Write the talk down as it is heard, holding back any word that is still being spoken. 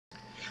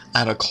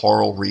At a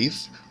coral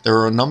reef, there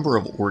are a number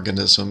of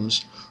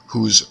organisms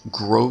whose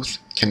growth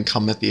can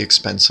come at the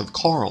expense of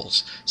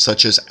corals,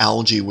 such as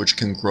algae, which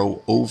can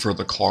grow over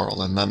the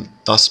coral and then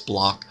thus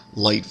block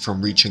light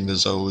from reaching the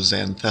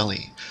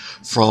zooxanthellae,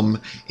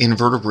 from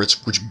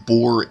invertebrates which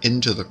bore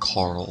into the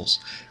corals,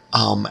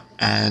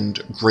 and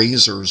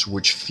grazers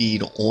which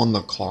feed on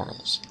the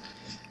corals.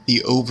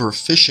 The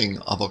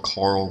overfishing of a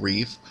coral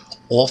reef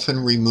often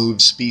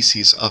removes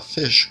species of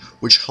fish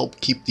which help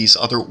keep these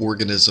other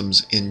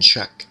organisms in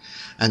check.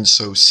 And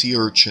so sea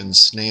urchins,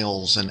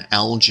 snails, and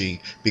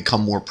algae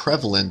become more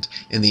prevalent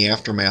in the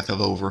aftermath of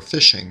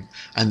overfishing,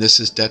 and this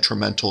is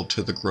detrimental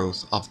to the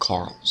growth of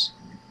corals.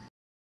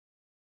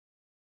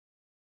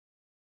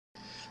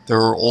 There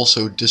are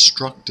also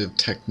destructive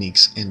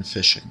techniques in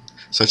fishing,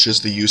 such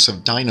as the use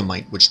of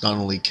dynamite, which not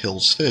only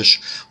kills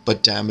fish,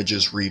 but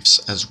damages reefs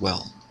as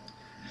well.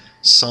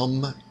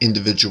 Some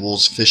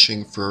individuals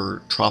fishing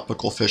for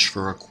tropical fish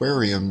for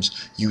aquariums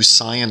use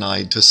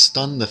cyanide to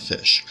stun the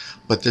fish,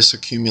 but this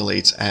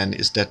accumulates and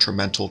is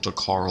detrimental to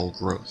coral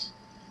growth.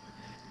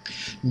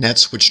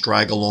 Nets which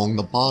drag along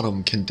the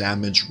bottom can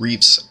damage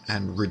reefs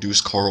and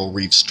reduce coral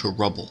reefs to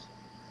rubble.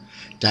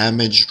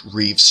 Damaged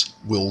reefs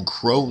will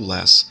grow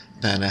less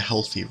than a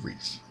healthy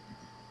reef.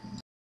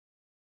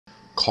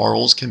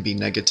 Corals can be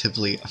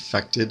negatively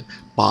affected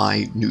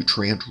by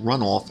nutrient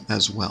runoff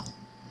as well.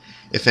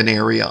 If an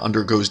area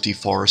undergoes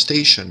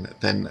deforestation,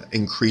 then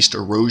increased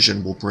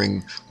erosion will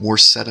bring more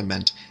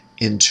sediment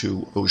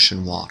into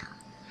ocean water.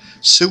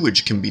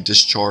 Sewage can be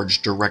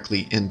discharged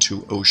directly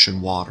into ocean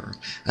water,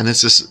 and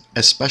this is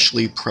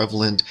especially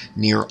prevalent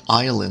near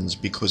islands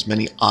because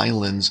many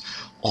islands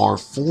are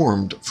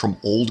formed from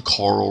old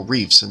coral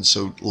reefs and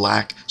so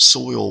lack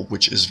soil,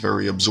 which is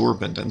very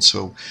absorbent, and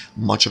so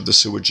much of the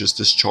sewage is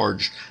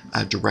discharged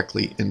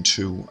directly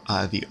into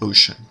the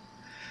ocean.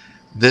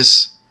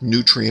 This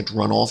nutrient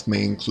runoff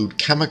may include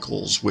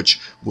chemicals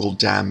which will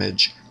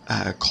damage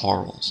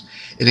corals.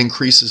 It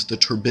increases the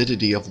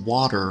turbidity of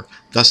water,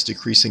 thus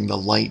decreasing the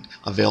light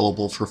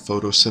available for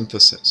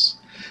photosynthesis.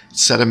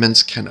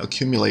 Sediments can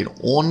accumulate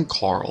on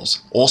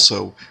corals,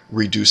 also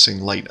reducing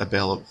light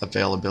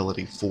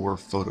availability for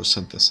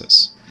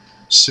photosynthesis.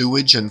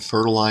 Sewage and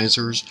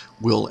fertilizers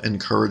will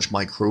encourage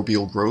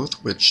microbial growth,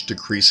 which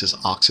decreases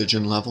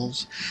oxygen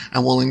levels,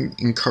 and will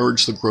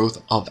encourage the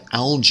growth of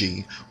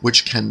algae,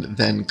 which can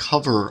then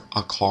cover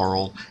a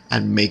coral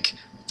and make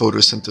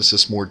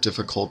photosynthesis more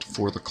difficult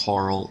for the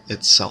coral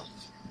itself.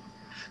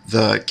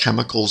 The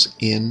chemicals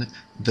in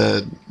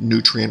the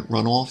nutrient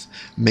runoff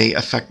may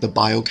affect the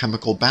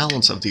biochemical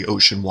balance of the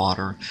ocean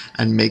water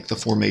and make the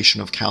formation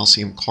of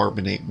calcium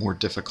carbonate more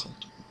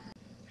difficult.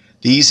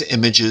 These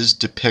images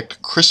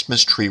depict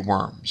Christmas tree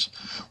worms,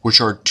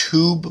 which are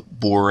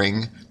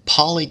tube-boring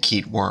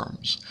polychaete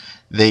worms.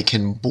 They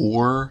can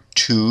bore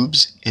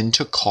tubes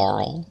into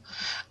coral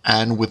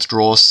and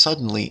withdraw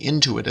suddenly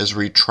into it as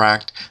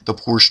retract the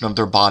portion of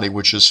their body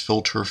which is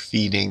filter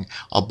feeding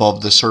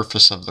above the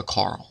surface of the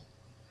coral.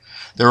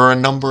 There are a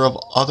number of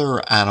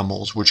other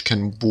animals which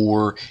can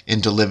bore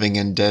into living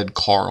and dead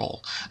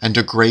coral and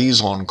to graze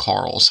on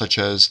coral, such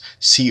as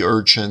sea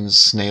urchins,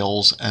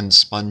 snails, and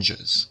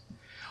sponges.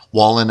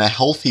 While in a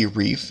healthy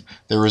reef,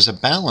 there is a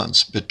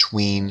balance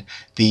between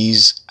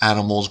these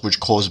animals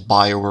which cause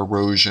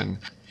bioerosion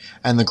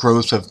and the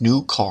growth of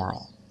new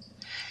coral.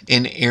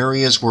 In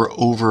areas where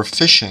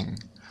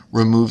overfishing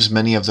removes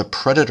many of the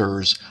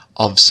predators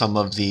of some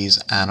of these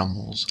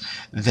animals,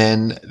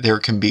 then there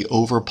can be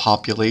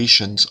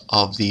overpopulations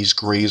of these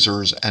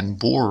grazers and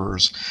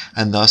borers,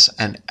 and thus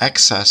an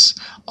excess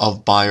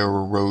of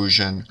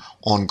bioerosion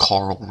on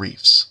coral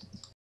reefs.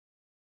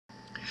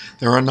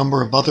 There are a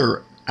number of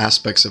other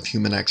aspects of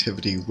human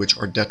activity which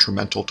are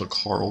detrimental to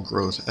coral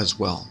growth as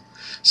well,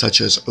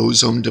 such as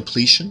ozone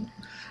depletion,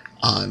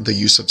 the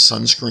use of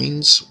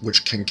sunscreens,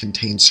 which can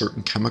contain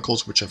certain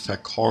chemicals which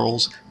affect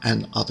corals,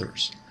 and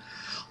others.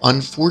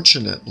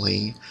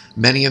 Unfortunately,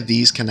 many of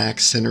these can act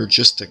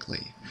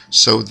synergistically,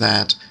 so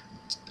that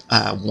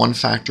one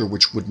factor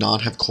which would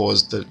not have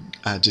caused the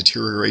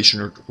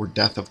deterioration or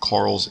death of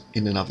corals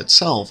in and of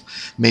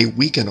itself may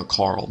weaken a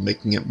coral,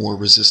 making it more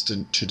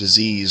resistant to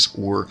disease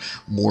or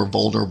more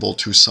vulnerable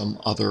to some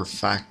other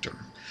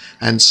factor.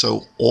 And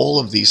so all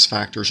of these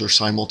factors are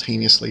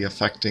simultaneously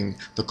affecting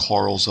the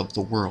corals of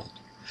the world.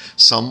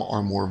 Some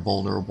are more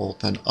vulnerable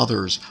than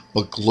others,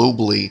 but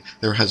globally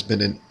there has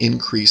been an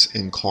increase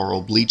in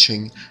coral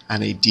bleaching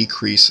and a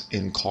decrease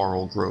in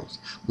coral growth,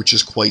 which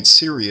is quite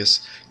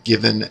serious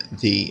given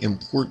the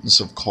importance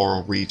of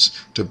coral reefs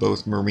to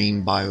both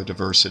marine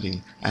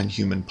biodiversity and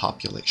human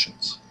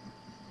populations.